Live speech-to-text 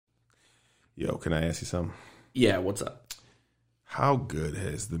Yo, can I ask you something? Yeah, what's up? How good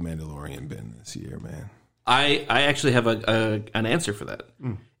has The Mandalorian been this year, man? I actually have an answer for that.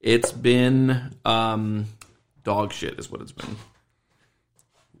 It's been dog shit is what it's been.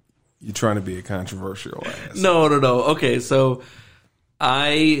 You're trying to be a controversial ass. No. Okay, so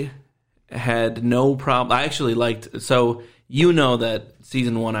I had no problem. I actually liked... So, you know that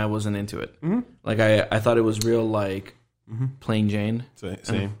season 1 I wasn't into it. Mm-hmm. Like, I thought it was real, like, plain Jane. Same.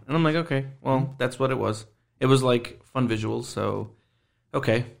 And I'm like, okay, well, that's what it was. It was, like, fun visuals, so...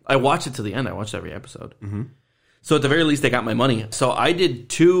 Okay. I watched it to the end. I watched every episode. Mm-hmm. So, at the very least, they got my money. So, I did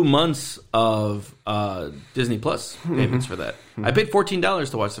 2 months of Disney Plus payments for that. Mm-hmm. I paid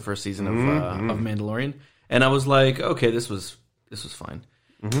 $14 to watch the first season of Mandalorian. And I was like, okay, this was fine.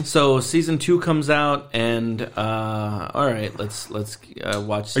 Mm-hmm. So season 2 comes out, and all right, let's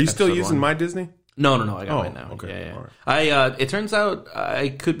watch. Are you still using 1. My Disney? No, I got mine now. Okay. Yeah. All right. It turns out I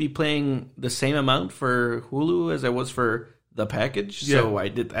could be paying the same amount for Hulu as I was for the package, so I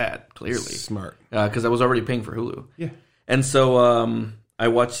did that clearly. Smart, because I was already paying for Hulu. Yeah, and so I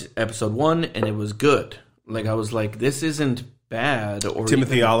watched episode 1, and it was good. Like I was like, this isn't bad. Or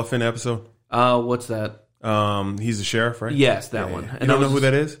Timothy Olyphant episode. What's that? He's the sheriff, right? Yes, that one. Yeah. You don't know who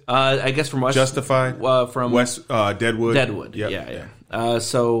that is? I guess from West Justified. From West Deadwood. Deadwood. Yep. Yeah.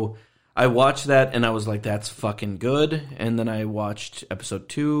 So I watched that and I was like, "That's fucking good." And then I watched episode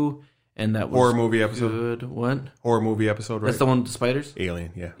 2, and that was horror movie episode. Good. What? Horror movie episode, right? That's the one with the spiders.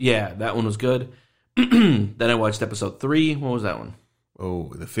 Alien. Yeah. Yeah, that one was good. Then I watched episode 3. What was that one?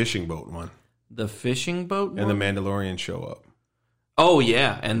 Oh, the fishing boat one. The fishing boat. And the Mandalorian show up. Oh,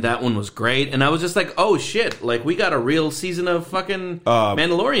 yeah, and that one was great. And I was just like, oh, shit, like, we got a real season of fucking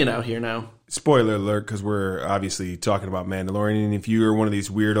Mandalorian out here now. Spoiler alert, because we're obviously talking about Mandalorian. And if you're one of these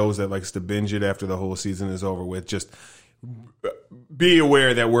weirdos that likes to binge it after the whole season is over with, just be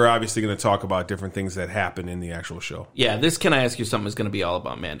aware that we're obviously going to talk about different things that happen in the actual show. Yeah, this Can I Ask You Something is going to be all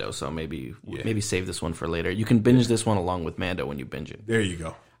about Mando, so maybe save this one for later. You can binge this one along with Mando when you binge it. There you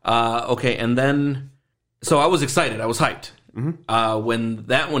go. Okay, and then... So I was excited. I was hyped. Mm-hmm. When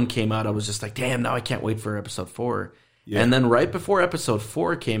that one came out, I was just like, damn, now I can't wait for episode 4. Yeah. And then right before episode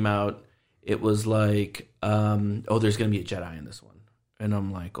 4 came out, it was like, there's going to be a Jedi in this one. And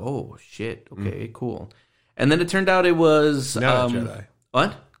I'm like, oh, shit. Okay, cool. And then it turned out it was... Not a Jedi.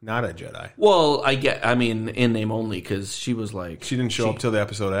 What? Not a Jedi. Well, I mean, in name only, because she was like... She didn't show up till the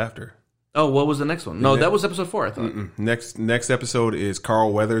episode after. Oh, what was the next one? No, that was episode 4, I thought. Next episode is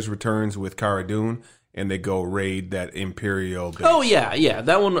Carl Weathers returns with Cara Dune. And they go raid that Imperial base. Oh, yeah.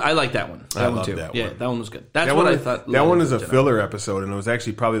 That one, I like that one. I love that one. Yeah, that one was good. That's what I thought. That one is a filler episode, and it was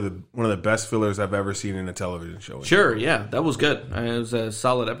actually probably one of the best fillers I've ever seen in a television show. Sure, yeah. That was good. It was a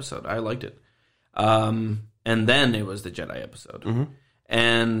solid episode. I liked it. And then it was the Jedi episode. Mm-hmm.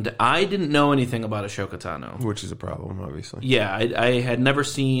 And I didn't know anything about Ahsoka Tano. Which is a problem, obviously. Yeah, I had never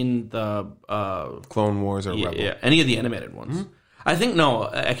seen the... Clone Wars or Rebel. Yeah, any of the animated ones. Mm-hmm. I think, no,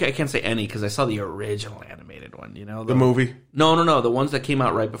 I can't say any because I saw the original animated one, you know? The movie? No, the ones that came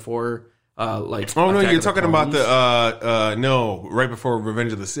out right before, like... Oh, no, you're talking about the, right before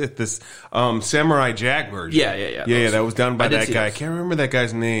Revenge of the Sith, this Samurai Jack version. Yeah, that was done by that guy. I can't remember that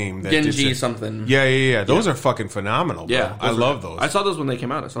guy's name. Genji something. Yeah. Those are fucking phenomenal, bro. Yeah. I love those. I saw those when they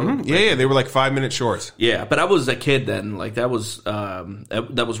came out. I saw them. Yeah, they were like 5-minute shorts. Yeah, but I was a kid then. Like, that was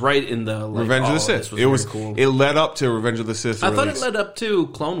right in the... Like, Revenge of the Sith. It was cool. It led up to Revenge of the Sith. I thought it led up to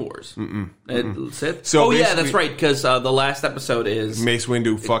Clone Wars. Sith? So yeah, that's right, because the last episode is... Mace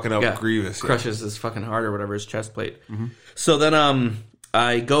Windu fucking up Grievous. Crushes his fucking heart or whatever, his chest plate. Mm-hmm. So then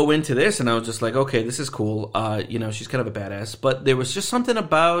I go into this and I was just like, okay, this is cool. She's kind of a badass. But there was just something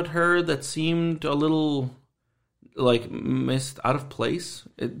about her that seemed a little... like missed out of place.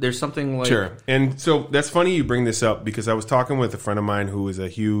 There's something like... Sure. And so that's funny you bring this up because I was talking with a friend of mine who is a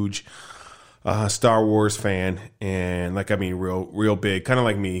huge Star Wars fan and real big, kind of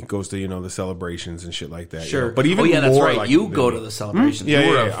like me, goes to, the celebrations and shit like that. Sure. But even that's more right. like you go to the celebrations.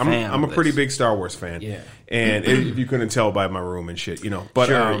 Yeah. I'm a pretty big Star Wars fan. Yeah. And if you couldn't tell by my room and shit, But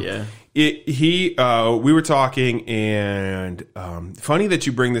sure, yeah. We were talking, and funny that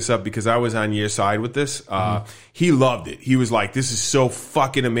you bring this up because I was on your side with this. He loved it. He was like, "This is so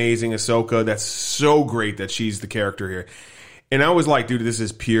fucking amazing, Ahsoka. That's so great that she's the character here." And I was like, "Dude, this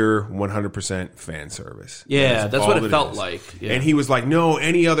is pure 100% fan service." Yeah, that's what it felt like. Yeah. And he was like, "No,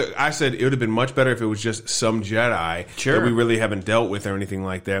 any other." I said it would have been much better if it was just some Jedi that we really haven't dealt with or anything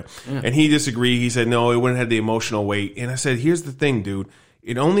like that. Yeah. And he disagreed. He said, "No, it wouldn't have the emotional weight." And I said, "Here's the thing, dude.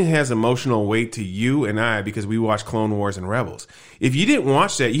 it only has emotional weight to you and I because we watch Clone Wars and Rebels. If you didn't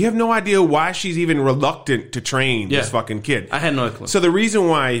watch that, you have no idea why she's even reluctant to train this fucking kid. I had no clue. So the reason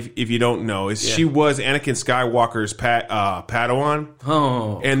why, if you don't know, is she was Anakin Skywalker's Padawan.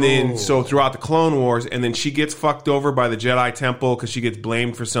 Oh, and then so throughout the Clone Wars, and then she gets fucked over by the Jedi Temple because she gets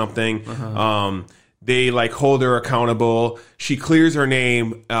blamed for something. They like hold her accountable. She clears her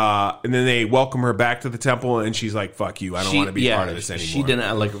name, and then they welcome her back to the temple, and she's like, "Fuck you! I don't want to be part of this anymore." She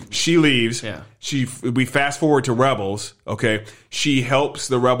didn't like. She leaves. Yeah. We fast forward to Rebels. Okay, she helps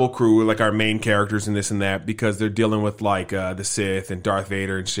the Rebel crew, like our main characters and this and that, because they're dealing with like the Sith and Darth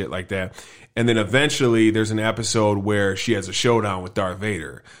Vader and shit like that. And then eventually, there's an episode where she has a showdown with Darth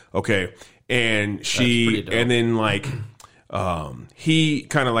Vader. Okay, and then like he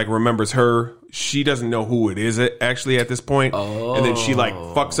kind of like remembers her. She doesn't know who it is actually at this point. And then she like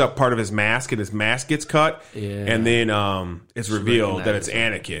fucks up part of his mask and his mask gets cut. And then it's revealed that it's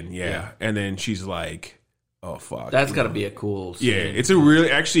Anakin. Yeah. And then she's like, oh fuck. That's got to be a cool scene. Yeah, it's a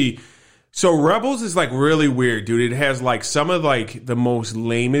really actually so Rebels is like really weird, dude. It has like some of like the most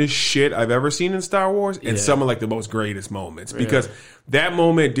lamest shit I've ever seen in Star Wars and some of like the most greatest moments. Because that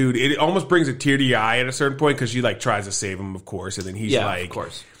moment, dude, it almost brings a tear to your eye at a certain point because she like tries to save him, of course, and then he's like, of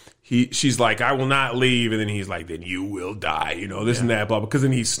course. She's like, I will not leave, and then he's like, then you will die, you know, this and that, blah, blah, because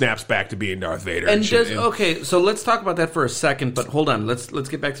then he snaps back to being Darth Vader. And okay, so let's talk about that for a second, but hold on, let's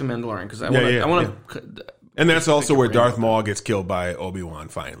get back to Mandalorian because I want to. And that's also where Darth Maul gets killed by Obi-Wan.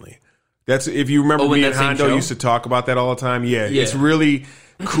 Finally, that's if you remember, me and Hondo used to talk about that all the time. Yeah, it's really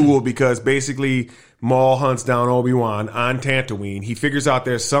cool because basically Maul hunts down Obi-Wan on Tatooine. He figures out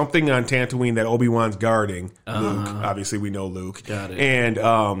there's something on Tatooine that Obi-Wan's guarding. Luke. Obviously, we know Luke. Got it.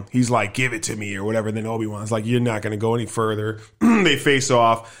 And he's like, give it to me or whatever. And then Obi-Wan's like, you're not going to go any further. They face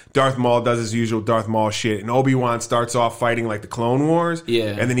off. Darth Maul does his usual Darth Maul shit. And Obi-Wan starts off fighting like the Clone Wars.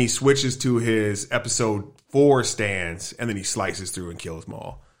 Yeah. And then he switches to his episode 4 stance. And then he slices through and kills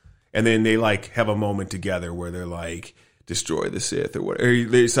Maul. And then they like have a moment together where they're like, destroy the Sith or whatever.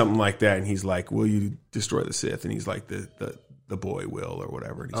 There's something like that. And he's like, will you destroy the Sith? And he's like, the boy will or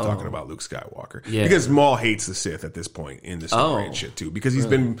whatever. And he's talking about Luke Skywalker. Yeah. Because Maul hates the Sith at this point in the story and shit too. Because he's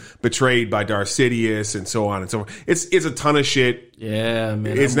been betrayed by Darth Sidious and so on and so on. It's a ton of shit. Yeah,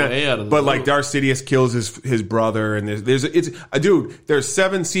 man. It's not, but like Darth Sidious kills his brother, and there's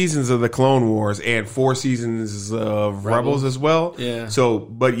 7 seasons of the Clone Wars and 4 seasons of Rebels as well. Yeah. So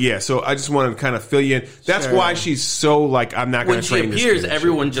I just wanted to kind of fill you in. That's why she's so like, I'm not going to train this kid. When she appears,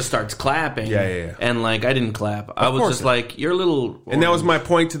 everyone just starts clapping. Yeah. And like, I didn't clap. I was just like, you're a little. And that was my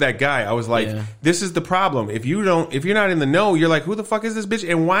point to that guy. I was like, this is the problem. If you're not in the know, you're like, who the fuck is this bitch?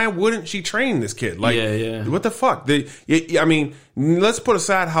 And why wouldn't she train this kid? Like, what the fuck? I mean, let's put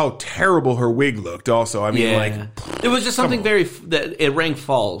aside how terrible her wig looked. Also, I mean, like, it was just something that it rang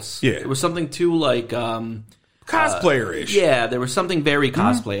false. Yeah, it was something too like cosplayer-ish. Yeah, there was something very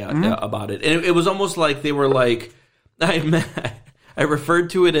cosplay about it, and it was almost like they were like, I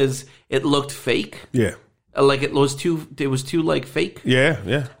referred to it as it looked fake. Yeah. Like it was too like fake.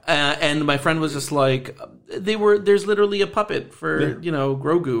 Yeah. And my friend was just like, there's literally a puppet for,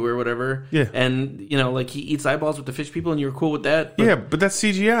 Grogu or whatever. Yeah. And, like he eats eyeballs with the fish people and you're cool with that. But, but that's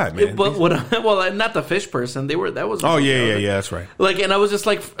CGI, man. Well, not the fish person. That was. Oh, yeah, that's right. Like, and I was just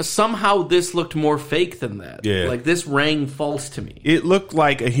like, somehow this looked more fake than that. Yeah. Like this rang false to me. It looked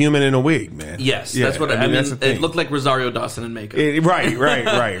like a human in a wig, man. Yes. That's what I mean. It looked like Rosario Dawson in makeup. Right.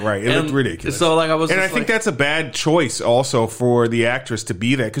 It looked ridiculous. So like I think that's a bad choice also for the actress to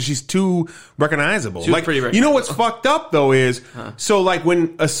be that because she's too recognizable. She was pretty recognizable. You know what's fucked up though is so like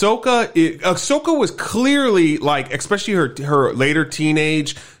when Ahsoka was clearly like, especially her later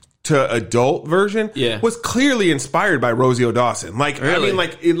teenage to adult version was clearly inspired by Rosario Dawson. Like really? I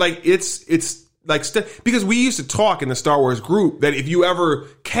mean it's like because we used to talk in the Star Wars group that if you ever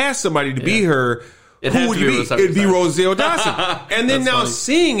cast somebody to be her. Who would you be? It'd be Rosario Dawson. And then now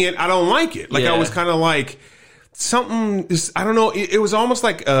seeing it, I don't like it. Like I was kind of like something. I don't know. It was almost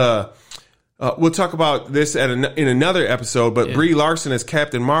like we'll talk about this in another episode. But Brie Larson as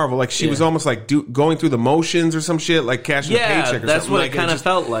Captain Marvel, like she was almost like going through the motions or some shit, like cashing a paycheck. Or something. That's what like it kind of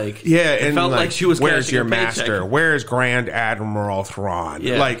felt like. Yeah, it felt like she was. Where's your master? Paycheck. Where's Grand Admiral Thrawn?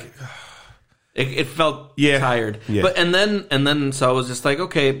 Yeah. Like. It felt tired, but and then so I was just like,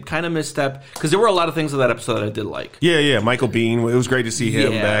 okay, kind of misstep because there were a lot of things in that episode that I did like. Yeah, Michael Biehn. It was great to see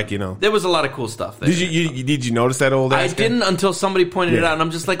him back. There was a lot of cool stuff there. Did you notice that old? I didn't until somebody pointed it out, and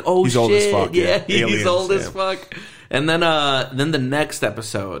I'm just like, oh, he's shit, old as fuck. Yeah, he's old as fuck. And then the next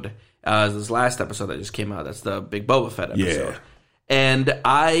episode, this last episode that just came out, that's the Big Boba Fett episode. and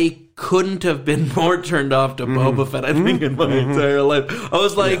I couldn't have been more turned off to Boba Fett, I think, in my entire life. I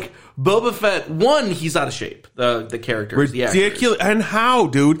was like, Boba Fett, one, he's out of shape. The character, ridiculous, and how,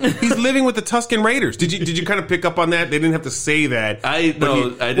 dude? He's living with the Tusken Raiders. Did you kind of pick up on that? They didn't have to say that. I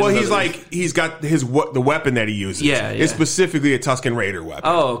didn't. Well, he's got the weapon that he uses. Yeah. It's specifically a Tusken Raider weapon.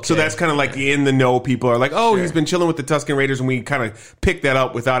 Oh, okay. So that's kind of like the in the know people are like, oh, he's been chilling with the Tusken Raiders, and we kind of pick that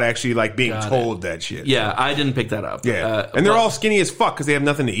up without actually like being told that shit. Yeah, I didn't pick that up. Yeah, and they're all skinny as fuck because they have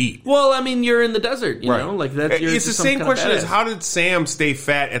nothing to eat. Well, I mean, you're in the desert, you know, like that. It's the same question as how did Sam stay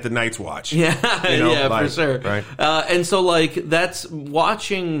fat at the Night's Watch? Yeah, like, for sure. Right. And so, like, that's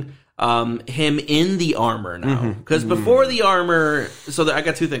watching him in the armor now. Because before the armor, I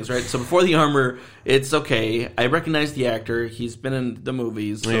got two things, right? So before the armor, it's okay. I recognize the actor. He's been in the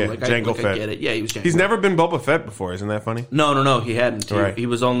movies. So, I get it. Yeah, he was Jango. He's never been Boba Fett before. Isn't that funny? No, he hadn't. Right. He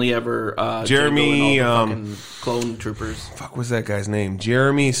was only ever Jeremy, fucking clone troopers. Fuck, what's that guy's name?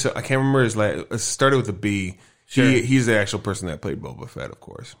 Jeremy. So I can't remember his last. It started with a B. Sure. He's the actual person that played Boba Fett, of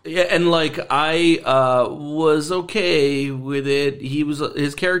course. Yeah, and like I was okay with it.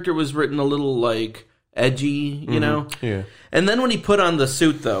 His character was written a little like edgy, you know. Yeah. And then when he put on the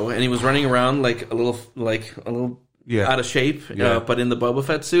suit though, and he was running around like a little out of shape, but in the Boba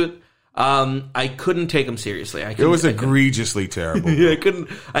Fett suit. I couldn't take him seriously. It was egregiously terrible. Yeah, I couldn't.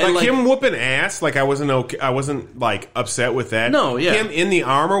 Like him whooping ass. Like I wasn't okay. I wasn't like upset with that. No, yeah. Him in the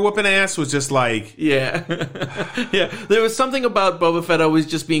armor whooping ass was just like yeah. There was something about Boba Fett always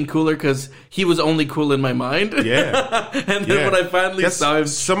just being cooler because he was only cool in my mind. Yeah. And then when I finally saw him,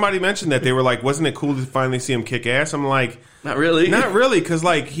 somebody mentioned that they were like, "Wasn't it cool to finally see him kick ass?" I'm like. Not really, because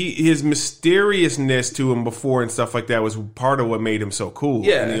like his mysteriousness to him before and stuff like that was part of what made him so cool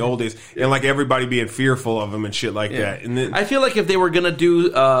in the old days, and like everybody being fearful of him and shit like that. And then, I feel like if they were gonna do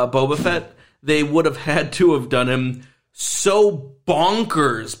Boba Fett, they would have had to have done him so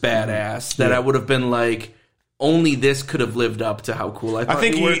bonkers badass that I would have been like, only this could have lived up to how cool I thought. I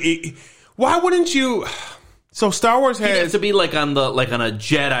think why wouldn't you? So Star Wars has to be like on a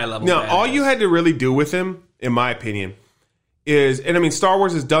Jedi level. No, badass. all you had to really do with him, in my opinion. And I mean, Star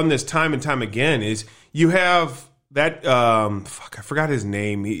Wars has done this time and time again, is you have that, I forgot his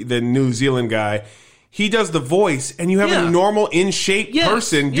name, the New Zealand guy. He does the voice, and you have a normal, in-shape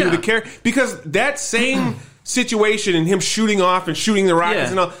person do the character. Because that same situation and him shooting off and shooting the rockets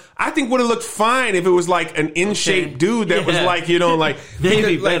and all, I think would have looked fine if it was like an in-shape dude that was like, like...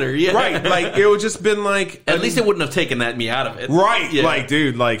 Maybe better, Right, like, it would just been like... At least it wouldn't have taken me out of it. Right, like,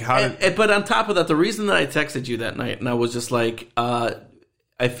 dude, like, how did... But on top of that, the reason that I texted you that night, and I was just like,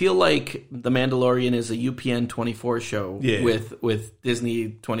 I feel like The Mandalorian is a UPN 24 show with Disney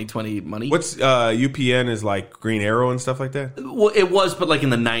 2020 money. What's UPN is like Green Arrow and stuff like that? Well, it was, but like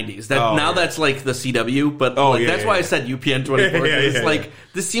in the 90s. That's like the CW, but that's why I said UPN 24. It's like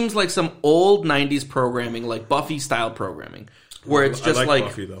this seems like some old 90s programming, like Buffy style programming. Where it's just like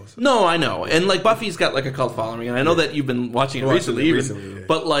Buffy, though, so. No, I know, and like Buffy's got like a cult following, and I know that you've been watching it recently.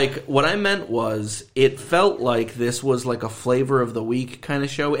 But like what I meant was, it felt like this was like a flavor of the week kind of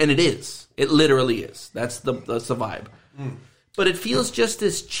show, and it is. It literally is. That's the vibe. But it feels just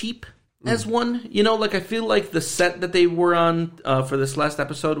as cheap as one. You know, like I feel like the set that they were on for this last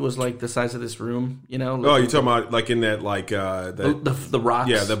episode was like the size of this room. You know? You're talking about like in that like the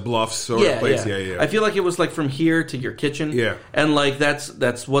rocks, the bluffs sort of place. Yeah. I feel like it was like from here to your kitchen. Yeah, and like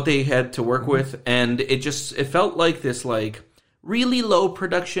that's what they had to work with, and it felt like this like really low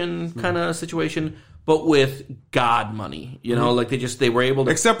production kind of situation, but with God money. You know, like they were able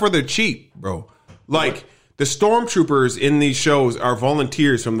to, except for they're cheap, bro. Like. The stormtroopers in these shows are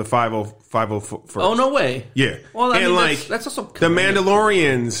volunteers from the 501st. Oh, no way. Yeah. Well, I mean, like that's also the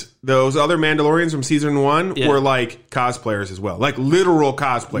Mandalorians, those other Mandalorians from season 1 were like cosplayers as well. Like literal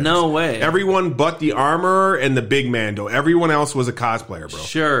cosplayers. No way. Everyone but the armorer and the big Mando. Everyone else was a cosplayer, bro.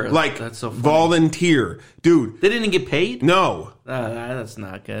 Sure. Like that's so funny. Volunteer. Dude. They didn't get paid? No. That's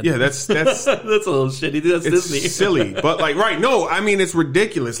not good. Yeah, that's that's a little shitty. That's it's Disney. Silly, but like, right? No, I mean it's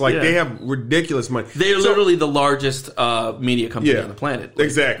ridiculous. Like they have ridiculous money. They're literally the largest media company on the planet. Like,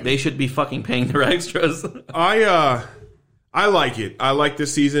 exactly. They should be fucking paying their extras. I like it. I like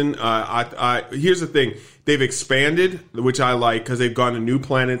this season. Here's the thing: they've expanded, which I like because they've gone to new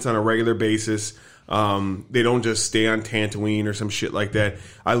planets on a regular basis. They don't just stay on Tatooine or some shit like that.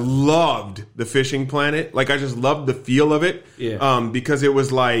 I loved the fishing planet. Like I just loved the feel of it. Yeah. Because it was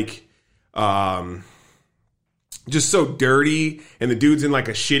like, just so dirty, and the dude's in like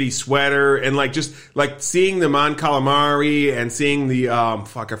a shitty sweater, and like just like seeing them on calamari and seeing the I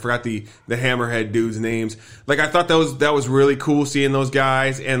forgot the hammerhead dudes' names. Like I thought that was really cool seeing those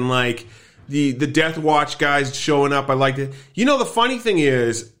guys, and like The Death Watch guys showing up, I liked it. You know, the funny thing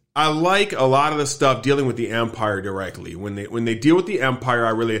is, I like a lot of the stuff dealing with the Empire directly. When they deal with the Empire,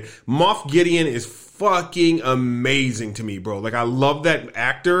 Moff Gideon is fucking amazing to me, bro. Like, I love that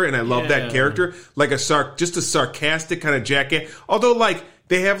actor and I love that character. Like just a sarcastic kind of jackass. Although, like,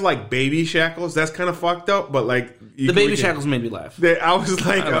 they have like baby shackles. That's kind of fucked up, but like the baby shackles made me laugh. I was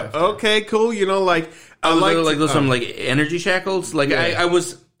like, okay, cool. You know, like I like those some like energy shackles. Like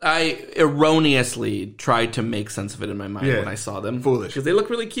I erroneously tried to make sense of it in my mind when I saw them. Foolish, because they look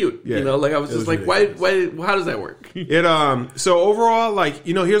really cute. Yeah. You know, like I was just like, why? How does that work? So overall, like,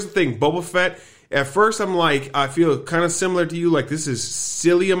 you know, here's the thing, Boba Fett. At first, I'm like, I feel kind of similar to you. Like, this is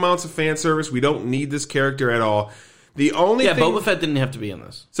silly amounts of fan service. We don't need this character at all. The only thing, Boba Fett didn't have to be in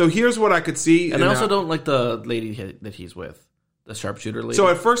this. So here's what I could see. And I also don't like the lady that he's with. The sharpshooter lady. So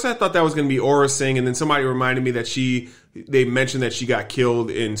at first I thought that was going to be Aura Singh, and then somebody reminded me that they mentioned that she got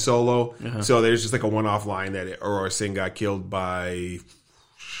killed in Solo. Uh-huh. So there's just like a one-off line that Aura Singh got killed by...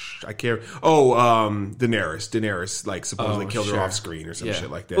 Daenerys, like, supposedly killed her off screen or some shit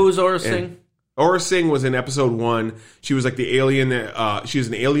like that. Who was Aura Singh? Aura Singh was in episode 1. She was like the alien that she was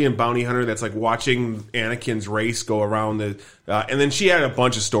an alien bounty hunter that's like watching Anakin's race go around the and then she had a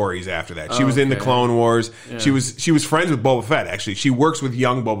bunch of stories after that. She was in the Clone Wars. Yeah. She was friends with Boba Fett, actually. She works with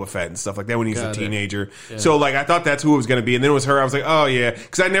young Boba Fett and stuff like that when he's a teenager. Yeah. So like I thought that's who it was going to be, and then it was her. I was like, oh yeah,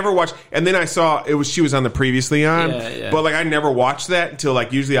 because I never watched. And then I saw she was on the previously on, but like I never watched that until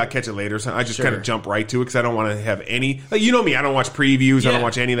like usually I catch it later. So I just kind of jump right to it because I don't want to have any. Like, you know me, I don't watch previews. I don't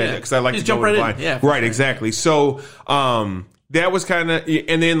watch any of that because I like to jump right in. Yeah, right, exactly. So that was kind of,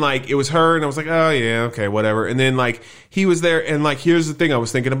 and then like it was her, and I was like, oh yeah, okay, whatever. And then like he was there, and like here's the thing I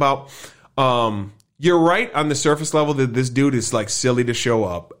was thinking about. You're right on the surface level that this dude is like silly to show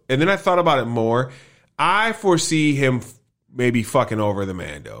up, and then I thought about it more. I foresee him maybe fucking over the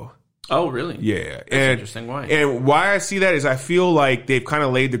Mando. Oh, really? Yeah. That's interesting. Why? And why I see that is I feel like they've kind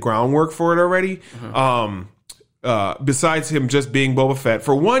of laid the groundwork for it already. Mm-hmm. Besides him just being Boba Fett,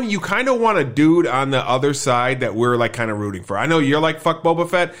 for one, you kind of want a dude on the other side that we're like kind of rooting for. I know you're like fuck Boba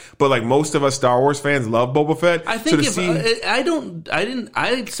Fett, but like most of us Star Wars fans love Boba Fett. I think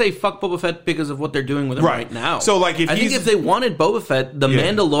I'd say fuck Boba Fett because of what they're doing with him right now. So like I think if they wanted Boba Fett, The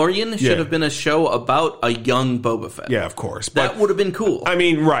Mandalorian should have been a show about a young Boba Fett. Yeah, of course. That would have been cool. I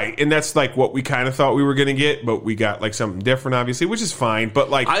mean, right. And that's like what we kind of thought we were going to get, but we got like something different, obviously, which is fine.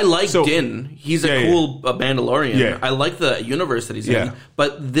 But like, I like Din. He's a cool Mandalorian. Yeah. I like the universe that he's in,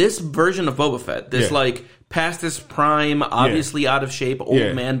 but this version of Boba Fett, this like past his prime, obviously out of shape,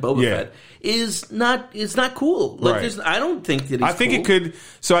 old man Boba Fett, is not cool. Like, I don't think that he's I think it could.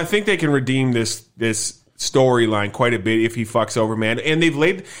 So I think they can redeem this storyline quite a bit if he fucks over man. And they've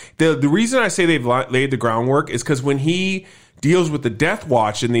laid the reason I say they've laid the groundwork is because when he deals with the Death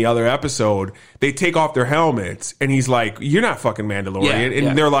Watch in the other episode, they take off their helmets, and he's like, "You're not fucking Mandalorian,"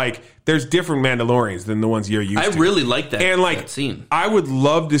 and they're like, "There's different Mandalorians than the ones you're used to." I really like that, and like that scene. I would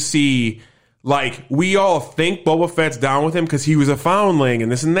love to see. Like, we all think Boba Fett's down with him because he was a foundling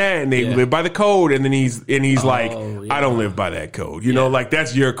and this and that, and they live by the code, and then he's like, I don't live by that code. You know, like,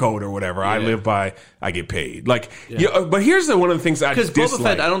 that's your code or whatever. I live by, I get paid. Like, but here's one of the things I dislike. Because Boba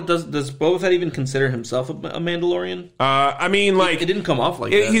Fett, does Boba Fett even consider himself a Mandalorian? I mean, like... It didn't come off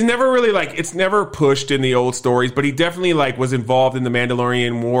like that. He's never really, like, it's never pushed in the old stories, but he definitely, like, was involved in the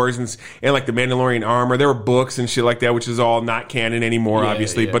Mandalorian Wars and like, the Mandalorian armor. There were books and shit like that, which is all not canon anymore,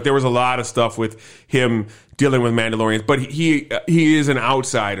 obviously. But there was a lot of stuff with him dealing with Mandalorians, but he is an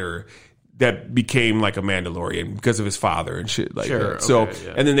outsider that became like a Mandalorian because of his father and shit like that. So,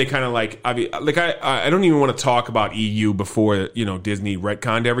 and then they kind of like, I don't even want to talk about EU before, you know, Disney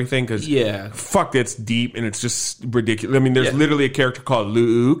retconned everything because fuck, that's deep and it's just ridiculous. I mean, there's literally a character called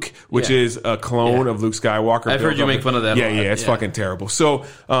Luke, which is a clone of Luke Skywalker. I've heard you make fun of that. Yeah, it's fucking terrible. So,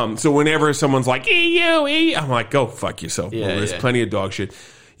 so whenever someone's like EU, I'm like, go fuck yourself. Well, there's plenty of dog shit.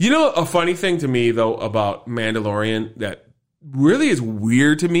 You know, a funny thing to me, though, about Mandalorian that really is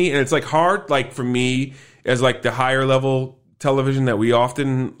weird to me, and it's, like, hard, like, for me, as, like, the higher level television that we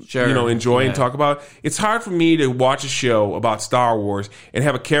often, you know, enjoy and talk about, it's hard for me to watch a show about Star Wars and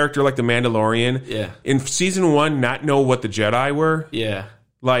have a character like the Mandalorian in season 1 not know what the Jedi were. Yeah.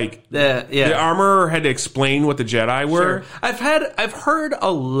 Like, the armorer had to explain what the Jedi were. Sure. I've heard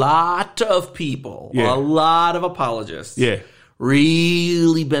a lot of people, a lot of apologists.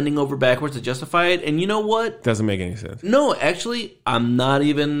 Really bending over backwards to justify it, and you know what? Doesn't make any sense. No, actually, I'm not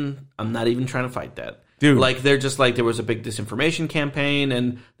even trying to fight that. Dude. Like, they're just like, there was a big disinformation campaign,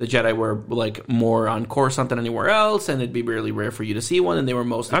 and the Jedi were like more on Coruscant than anywhere else, and it'd be really rare for you to see one, and they were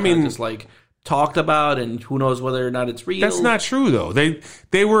mostly just like talked about, and who knows whether or not it's real. That's not true, though.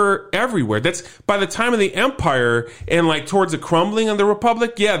 They were everywhere. That's by the time of the Empire and like towards the crumbling of the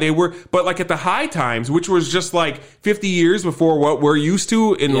Republic. Yeah, they were. But like at the High Times, which was just like 50 years before what we're used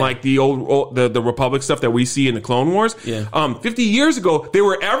to in like the old the Republic stuff that we see in the Clone Wars. Yeah. 50 years ago, they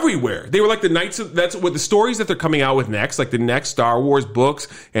were everywhere. They were like the Knights of, that's what the stories that they're coming out with next, like the next Star Wars books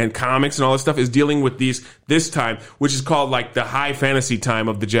and comics and all this stuff is dealing with this time, which is called like the high fantasy time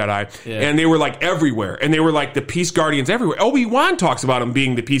of the Jedi. Yeah. And they were like everywhere. And they were like the Peace Guardians everywhere. Obi-Wan talks about them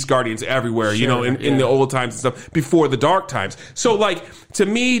being the Peace Guardians everywhere, you know, in the old times and stuff before the dark times. So like, to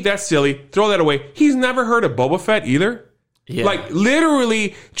me, that's silly. Throw that away. He's never heard of Boba Fett either. Yeah. Like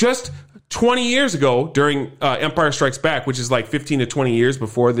literally just 20 years ago during Empire Strikes Back, which is like 15 to 20 years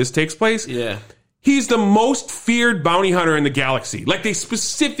before this takes place. Yeah. He's the most feared bounty hunter in the galaxy. Like, they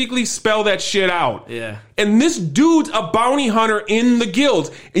specifically spell that shit out. Yeah. And this dude's a bounty hunter in the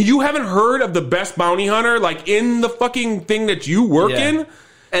guilds. And you haven't heard of the best bounty hunter, like, in the fucking thing that you work in?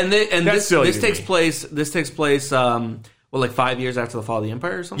 And That's silly this to takes me. place, like 5 years after the fall of the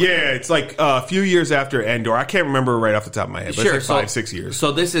Empire or something? Yeah, it's like a few years after Endor. I can't remember right off the top of my head, but it's like 5-6 years.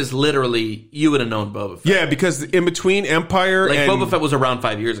 So this is literally, you would have known Boba Fett. Yeah, because in between Empire Like, and... Boba Fett was around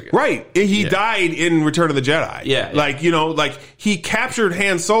 5 years ago. Right. He died in Return of the Jedi. Yeah. Like, you know, like, he captured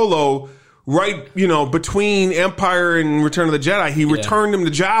Han Solo right, you know, between Empire and Return of the Jedi. He returned him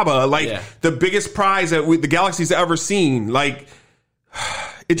to Jabba, like, the biggest prize that the galaxy's ever seen. Like,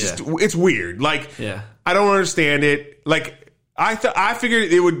 it's weird. Like, I don't understand it. Like, I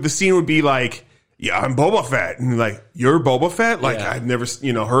figured the scene would be like, yeah, I'm Boba Fett. And like, you're Boba Fett? Like, I've never,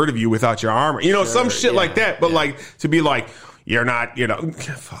 heard of you without your armor. You know, some shit like that. But like, to be like, you're not,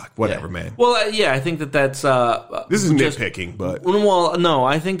 fuck, whatever, man. Well, I think that's... this is nitpicking, but... Well, no,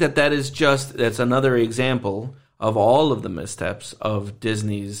 I think that's another example of all of the missteps of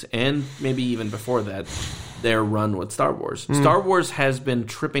Disney's, and maybe even before that, their run with Star Wars. Star Wars has been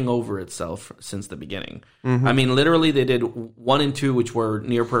tripping over itself since the beginning. I mean, literally, they did 1 and 2, which were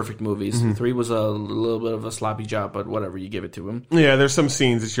near perfect movies. 3 was a little bit of a sloppy job, but whatever, you give it to them. Yeah, there's some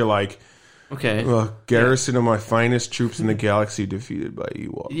scenes that you're like, okay, garrison of my finest troops in the galaxy defeated by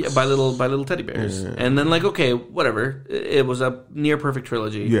Ewoks. Yeah, by little teddy bears. Yeah. And then like, okay, whatever. It was a near perfect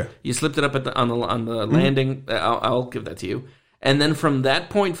trilogy. Yeah, you slipped it up on the landing. I'll give that to you. And then from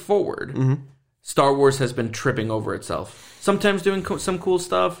that point forward, Star Wars has been tripping over itself. Sometimes doing some cool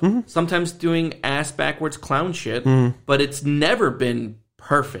stuff, sometimes doing ass backwards clown shit, but it's never been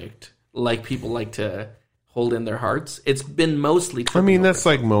perfect like people like to hold in their hearts. It's been mostly tripping over that's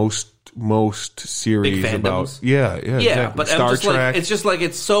itself. like most series Big about exactly. But Star Trek, it's just like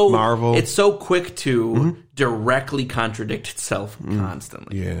it's so Marvel. It's so quick to directly contradict itself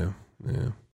constantly. Yeah.